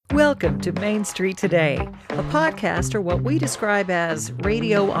Welcome to Main Street Today, a podcast or what we describe as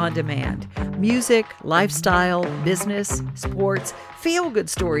radio on demand. Music, lifestyle, business, sports, feel-good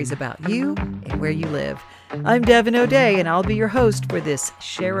stories about you and where you live. I'm Devin O'Day, and I'll be your host for this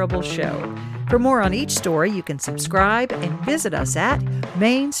shareable show. For more on each story, you can subscribe and visit us at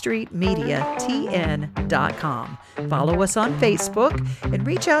mainstreetmediatn.com. Follow us on Facebook and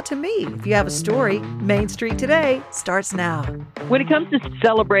reach out to me if you have a story. Main Street Today starts now. When it comes to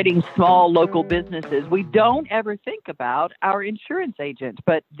celebrating small local businesses, we don't ever think about our insurance agents,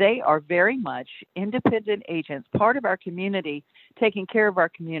 but they are very much independent agents, part of our community, taking care of our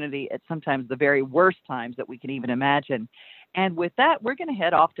community at sometimes the very worst times that we can even imagine. And with that, we're going to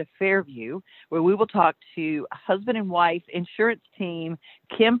head off to Fairview, where we will talk to husband and wife insurance team,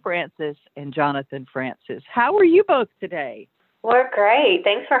 Kim Francis and Jonathan Francis. How are you both today? We're great.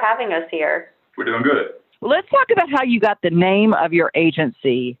 Thanks for having us here. We're doing good. Well, let's talk about how you got the name of your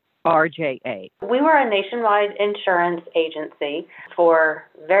agency, RJA. We were a nationwide insurance agency for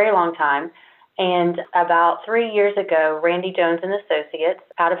a very long time. And about 3 years ago, Randy Jones and Associates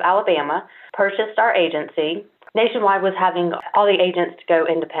out of Alabama purchased our agency. Nationwide was having all the agents to go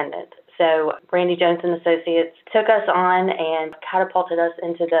independent. So Randy Jones and Associates took us on and catapulted us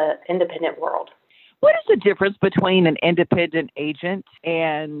into the independent world. What is the difference between an independent agent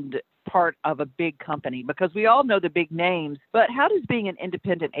and part of a big company? Because we all know the big names, but how does being an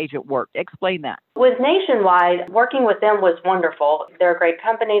independent agent work? Explain that. With Nationwide, working with them was wonderful. They're a great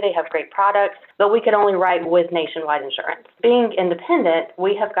company. They have great products, but we could only write with Nationwide Insurance. Being independent,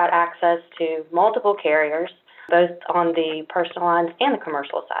 we have got access to multiple carriers, both on the personal lines and the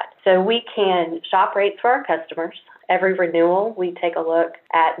commercial side. So we can shop rates for our customers. Every renewal, we take a look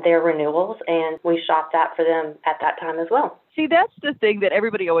at their renewals, and we shop that for them at that time as well. See, that's the thing that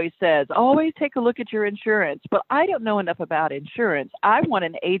everybody always says, always take a look at your insurance. But I don't know enough about insurance. I want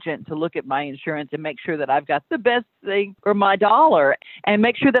an agent to look at my insurance and make sure that I've got the best thing for my dollar and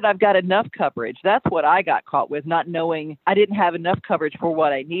make sure that I've got enough coverage. That's what I got caught with, not knowing I didn't have enough coverage for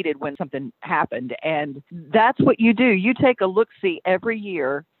what I needed when something happened. And that's what you do. You take a look-see every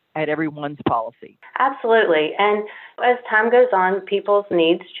year at everyone's policy. Absolutely. And as time goes on, people's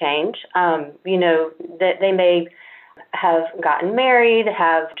needs change. That they may have gotten married,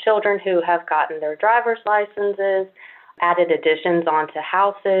 have children who have gotten their driver's licenses, added additions onto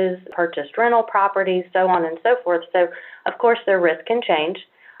houses, purchased rental properties, so on and so forth. So, of course, their risk can change.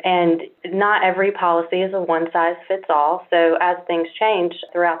 And not every policy is a one-size-fits-all. So as things change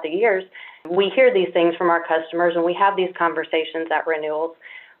throughout the years, we hear these things from our customers, and we have these conversations at renewals.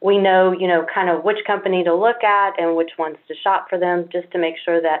 We know, kind of which company to look at and which ones to shop for them, just to make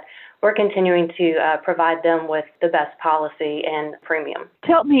sure that we're continuing to provide them with the best policy and premium.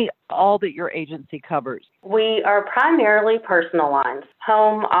 Tell me all that your agency covers. We are primarily personal lines,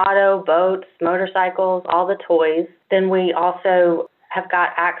 home, auto, boats, motorcycles, all the toys. Then we also have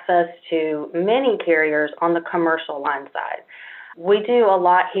got access to many carriers on the commercial line side. We do a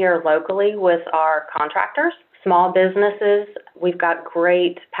lot here locally with our contractors. Small businesses, we've got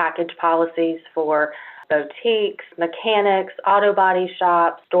great package policies for boutiques, mechanics, auto body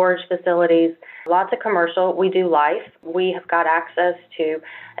shops, storage facilities, lots of commercial. We do life. We have got access to,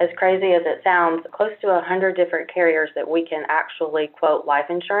 as crazy as it sounds, close to 100 different carriers that we can actually quote life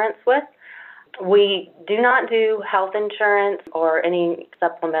insurance with. We do not do health insurance or any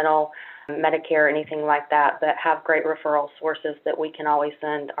supplemental Medicare or anything like that, but have great referral sources that we can always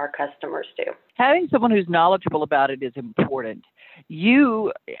send our customers to. Having someone who's knowledgeable about it is important.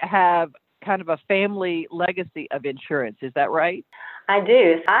 You have kind of a family legacy of insurance, is that right? I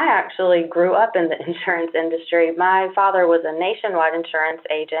do. I actually grew up in the insurance industry. My father was a nationwide insurance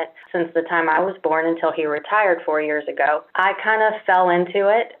agent since the time I was born until he retired 4 years ago. I kind of fell into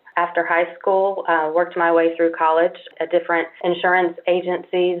it. After high school, worked my way through college at different insurance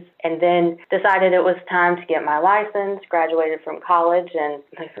agencies, and then decided it was time to get my license, graduated from college, and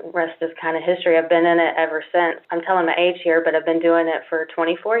the rest is kind of history. I've been in it ever since. I'm telling my age here, but I've been doing it for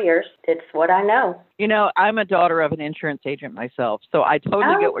 24 years. It's what I know. I'm a daughter of an insurance agent myself, so I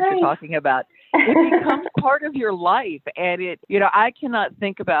totally get what you're talking about. It becomes part of your life, and I cannot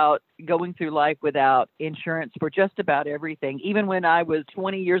think about going through life without insurance for just about everything. Even when I was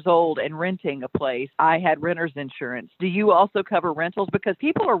 20 years old and renting a place, I had renter's insurance. Do you also cover rentals? Because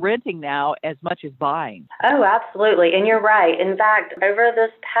people are renting now as much as buying. Oh, absolutely. And you're right. In fact, over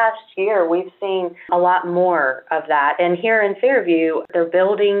this past year, we've seen a lot more of that. And here in Fairview, they're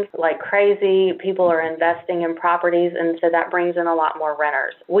building like crazy. People are investing in properties, and so that brings in a lot more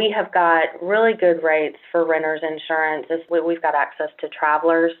renters. We have got really good rates for renters insurance. We've got access to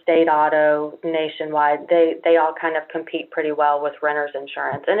Travelers, State Auto, Nationwide, they all kind of compete pretty well with renter's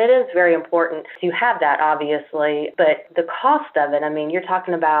insurance. And it is very important to have that, obviously. But the cost of it, I mean, you're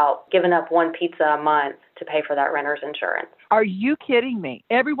talking about giving up one pizza a month to pay for that renter's insurance. Are you kidding me?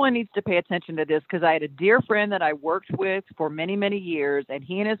 Everyone needs to pay attention to this because I had a dear friend that I worked with for many, many years, and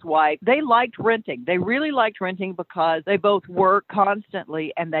he and his wife, they liked renting. They really liked renting because they both worked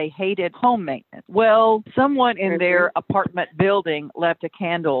constantly and they hated home maintenance. Well, someone in their apartment building left a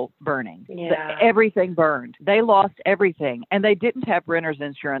candle burning. Yeah. Everything burned. They lost everything, and they didn't have renter's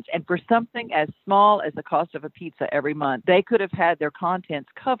insurance. And for something as small as the cost of a pizza every month, they could have had their contents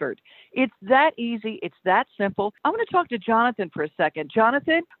covered. It's that easy. It's that simple. I want to talk to Jonathan for a second.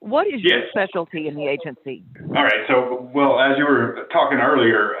 Jonathan, what is your specialty in the agency? All right. So, well, as you were talking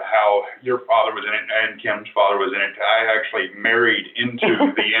earlier, how your father was in it and Kim's father was in it, I actually married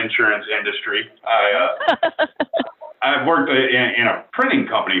into the insurance industry. I've worked in a printing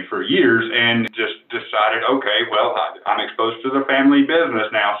company for years and just decided, okay, well, I'm exposed to the family business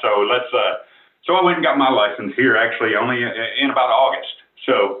now. So so I went and got my license here actually only in about August.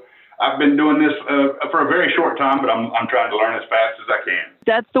 So I've been doing this for a very short time, but I'm trying to learn as fast as I can.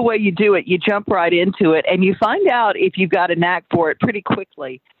 That's the way you do it. You jump right into it, and you find out if you've got a knack for it pretty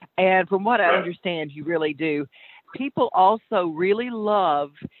quickly. And from what I understand, you really do. People also really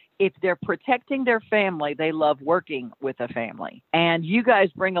love, if they're protecting their family, they love working with a family. And you guys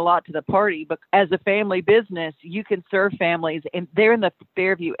bring a lot to the party, but as a family business, you can serve families, and they're in the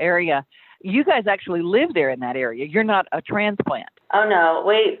Fairview area. You guys actually live there in that area. You're not a transplant. Oh, no.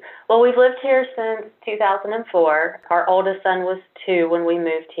 We've lived here since 2004. Our oldest son was 2 when we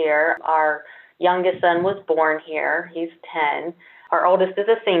moved here. Our youngest son was born here. He's 10. Our oldest is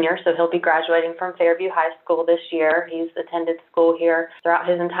a senior, so he'll be graduating from Fairview High School this year. He's attended school here throughout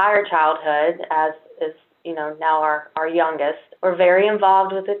his entire childhood, as is, now our youngest. We're very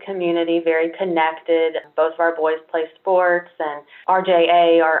involved with the community, very connected. Both of our boys play sports, and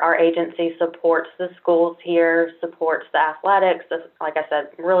RJA, our agency, supports the schools here, supports the athletics. Like I said,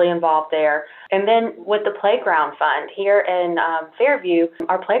 really involved there. And then with the playground fund here in Fairview,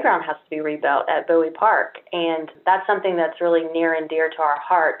 our playground has to be rebuilt at Bowie Park, and that's something that's really near and dear to our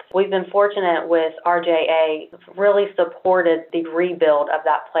hearts. We've been fortunate with RJA, really supported the rebuild of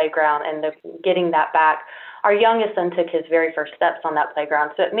that playground and getting that back. Our youngest son took his very first steps on that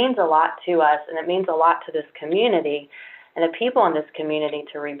playground, so it means a lot to us, and it means a lot to this community and the people in this community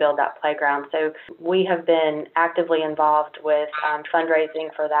to rebuild that playground. So we have been actively involved with fundraising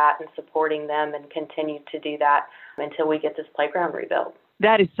for that and supporting them, and continue to do that until we get this playground rebuilt.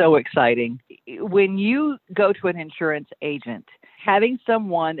 That is so exciting. When you go to an insurance agent, having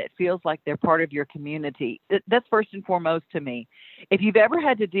someone that feels like they're part of your community, that's first and foremost to me. If you've ever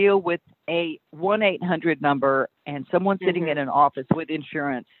had to deal with a 1-800 number and someone sitting in an office with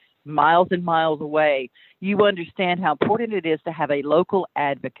insurance miles and miles away, you understand how important it is to have a local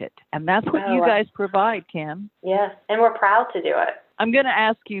advocate. And that's what you guys provide, Kim. Yes, and we're proud to do it. I'm going to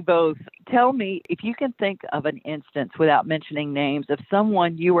ask you both, tell me if you can think of an instance without mentioning names of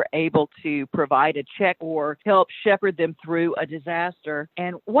someone you were able to provide a check or help shepherd them through a disaster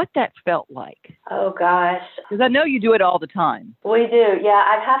and what that felt like. Oh, gosh. Because I know you do it all the time. We do. Yeah,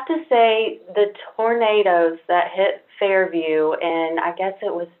 I'd have to say the tornadoes that hit Fairview in, I guess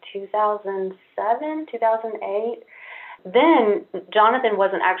it was 2007, 2008. Then Jonathan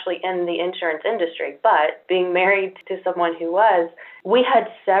wasn't actually in the insurance industry, but being married to someone who was, we had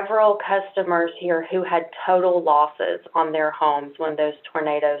several customers here who had total losses on their homes when those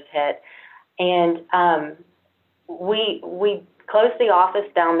tornadoes hit. And we closed the office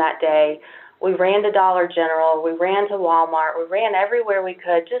down that day. We ran to Dollar General. We ran to Walmart. We ran everywhere we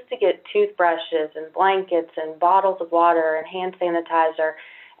could just to get toothbrushes and blankets and bottles of water and hand sanitizer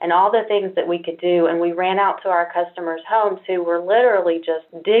and all the things that we could do. And we ran out to our customers' homes who were literally just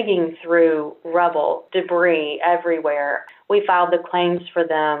digging through rubble, debris everywhere. We filed the claims for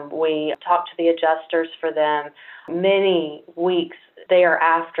them. We talked to the adjusters for them. Many weeks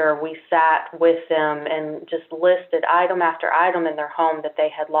thereafter, we sat with them and just listed item after item in their home that they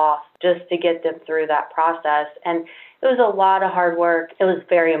had lost just to get them through that process. And it was a lot of hard work. It was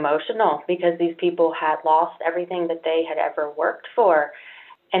very emotional because these people had lost everything that they had ever worked for.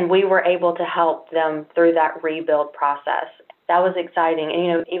 And we were able to help them through that rebuild process. That was exciting.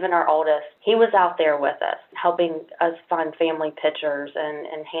 And, even our oldest, he was out there with us, helping us find family pictures and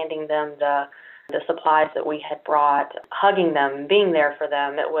handing them the supplies that we had brought, hugging them, being there for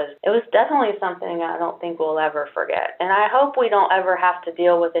them. It was definitely something I don't think we'll ever forget. And I hope we don't ever have to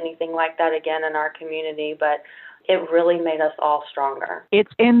deal with anything like that again in our community, but it really made us all stronger.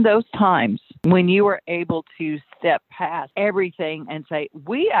 It's in those times When you are able to step past everything and say,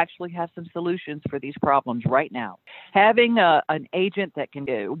 we actually have some solutions for these problems right now. Having an agent that can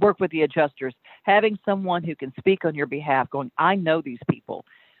work with the adjusters, having someone who can speak on your behalf, going, I know these people.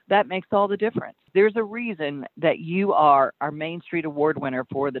 That makes all the difference. There's a reason that you are our Main Street Award winner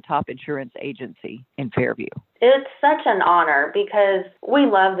for the top insurance agency in Fairview. It's such an honor because we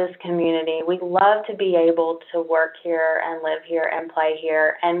love this community. We love to be able to work here and live here and play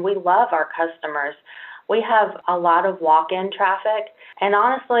here, and we love our customers. We have a lot of walk-in traffic, and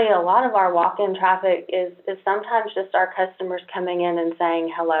honestly, a lot of our walk-in traffic is sometimes just our customers coming in and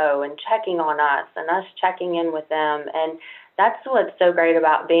saying hello and checking on us and us checking in with them. And that's what's so great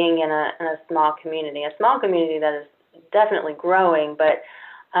about being in a small community that is definitely growing. But,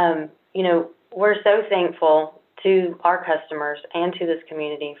 we're so thankful to our customers and to this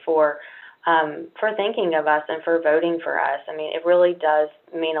community for thinking of us and for voting for us. I mean, it really does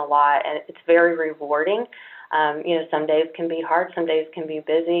mean a lot, and it's very rewarding. Some days can be hard, some days can be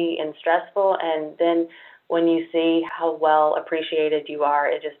busy and stressful, and then when you see how well appreciated you are,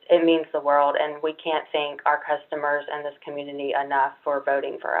 it means the world, and we can't thank our customers and this community enough for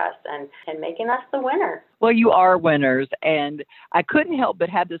voting for us and making us the winner. Well, you are winners, and I couldn't help but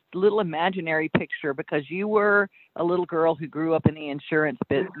have this little imaginary picture because you were a little girl who grew up in the insurance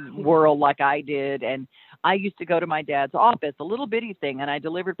world like I did, and I used to go to my dad's office, a little bitty thing, and I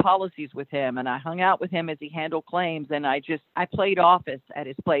delivered policies with him, and I hung out with him as he handled claims, and I played office at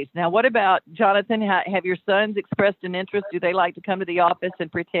his place. Now, what about, Jonathan, have your sons expressed an interest? Do they like to come to the office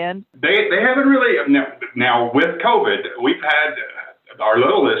and pretend? They haven't really. Now, with COVID, we've had our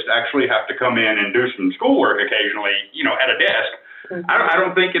littlest actually have to come in and do some schoolwork occasionally, at a desk. Mm-hmm. I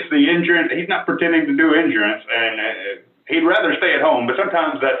don't think it's the insurance. He's not pretending to do insurance, and he'd rather stay at home. But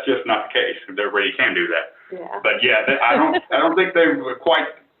sometimes that's just not the case. Everybody can do that. Yeah. But yeah, I don't think they've quite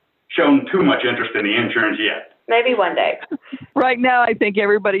shown too much interest in the insurance yet. Maybe one day. Right now, I think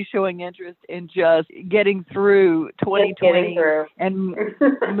everybody's showing interest in just getting through 2020 and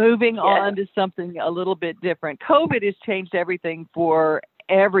moving on to something a little bit different. COVID has changed everything for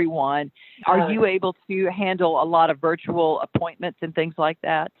everyone. Are you able to handle a lot of virtual appointments and things like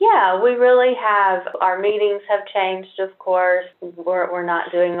that? Yeah, we really have. Our meetings have changed, of course. We're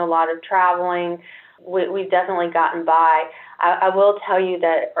not doing a lot of traveling. We've definitely gotten by. I will tell you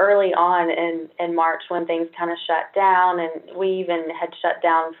that early on in March when things kind of shut down, and we even had shut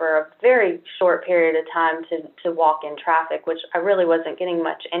down for a very short period of time to walk in traffic, which I really wasn't getting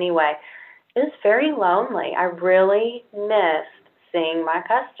much anyway, it was very lonely. I really missed seeing my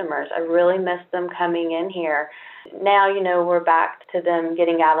customers. I really missed them coming in here. Now, we're back to them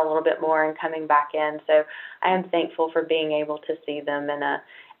getting out a little bit more and coming back in. So I am thankful for being able to see them in a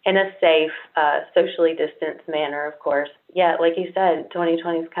safe, socially distanced manner, of course. Yeah, like you said,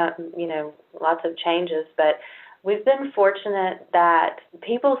 2020's come, lots of changes, but we've been fortunate that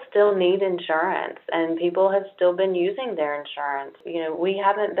people still need insurance and people have still been using their insurance. We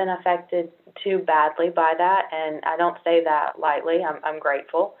haven't been affected too badly by that, and I don't say that lightly. I'm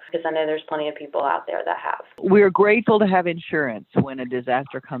grateful because I know there's plenty of people out there that have. We're grateful to have insurance when a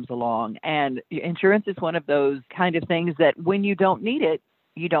disaster comes along, and insurance is one of those kind of things that when you don't need it,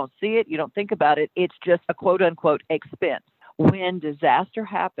 you don't see it, you don't think about it. It's just a quote-unquote expense. When disaster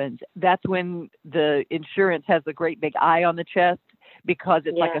happens, that's when the insurance has the great big eye on the chest because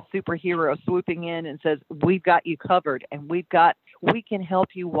it's like a superhero swooping in and says, we've got you covered and we can help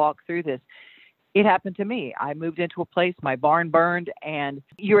you walk through this. It happened to me. I moved into a place, my barn burned, and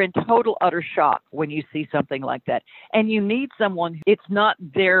you're in total, utter shock when you see something like that. And you need someone, it's not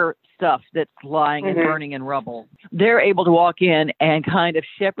their stuff that's lying and burning in rubble. They're able to walk in and kind of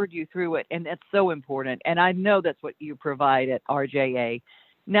shepherd you through it, and that's so important. And I know that's what you provide at RJA.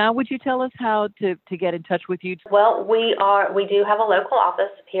 Now, would you tell us how to get in touch with you? Well, we do have a local office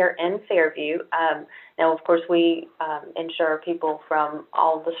here in Fairview. Now, of course, we insure people from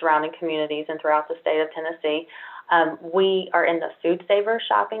all the surrounding communities and throughout the state of Tennessee. We are in the Food Saver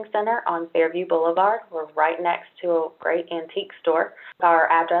Shopping Center on Fairview Boulevard. We're right next to a great antique store. Our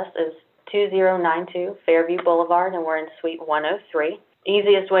address is 2092 Fairview Boulevard, and we're in Suite 103.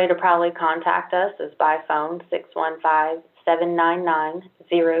 Easiest way to probably contact us is by phone,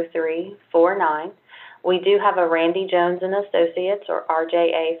 615-799-0349. We do have a Randy Jones and Associates, or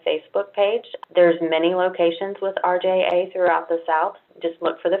RJA, Facebook page. There's many locations with RJA throughout the South. just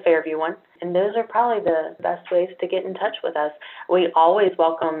look for the Fairview one. And those are probably the best ways to get in touch with us. We always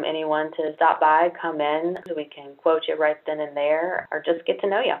welcome anyone to stop by, come in, so we can quote you right then and there, or just get to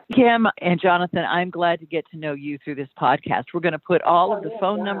know you. Kim and Jonathan, I'm glad to get to know you through this podcast. We're going to put all of the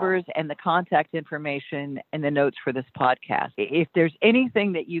phone numbers and the contact information in the notes for this podcast. If there's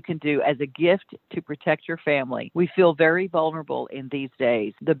anything that you can do as a gift to protect your family, we feel very vulnerable in these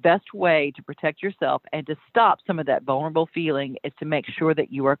days. The best way to protect yourself and to stop some of that vulnerable feeling is to make sure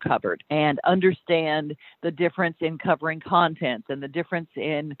that you are covered and understand the difference in covering contents and the difference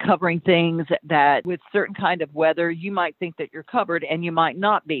in covering things that with certain kind of weather, you might think that you're covered and you might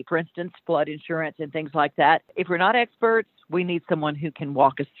not be. For instance, flood insurance and things like that. If we're not experts, we need someone who can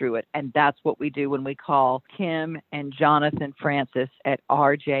walk us through it. And that's what we do when we call Kim and Jonathan Francis at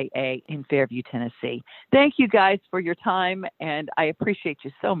RJA in Fairview, Tennessee. Thank you guys for your time, and I appreciate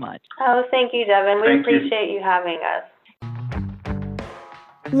you so much. Oh, thank you, Devin. We appreciate you having us.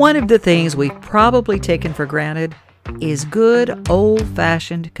 One of the things we've probably taken for granted is good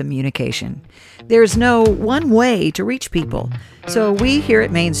old-fashioned communication. There's no one way to reach people, so we here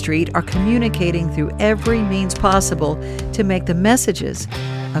at Main Street are communicating through every means possible to make the messages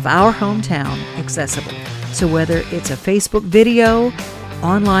of our hometown accessible. So whether it's a Facebook video,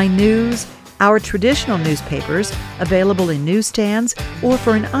 online news, our traditional newspapers available in newsstands, or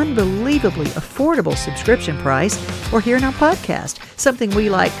for an unbelievably affordable subscription price, or here in our podcast, something we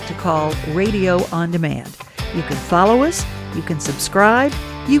like to call Radio on Demand. You can follow us, you can subscribe,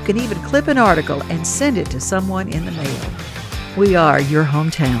 you can even clip an article and send it to someone in the mail. We are your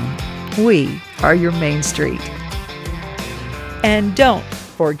hometown. We are your Main Street. And don't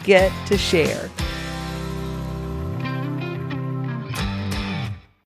forget to share.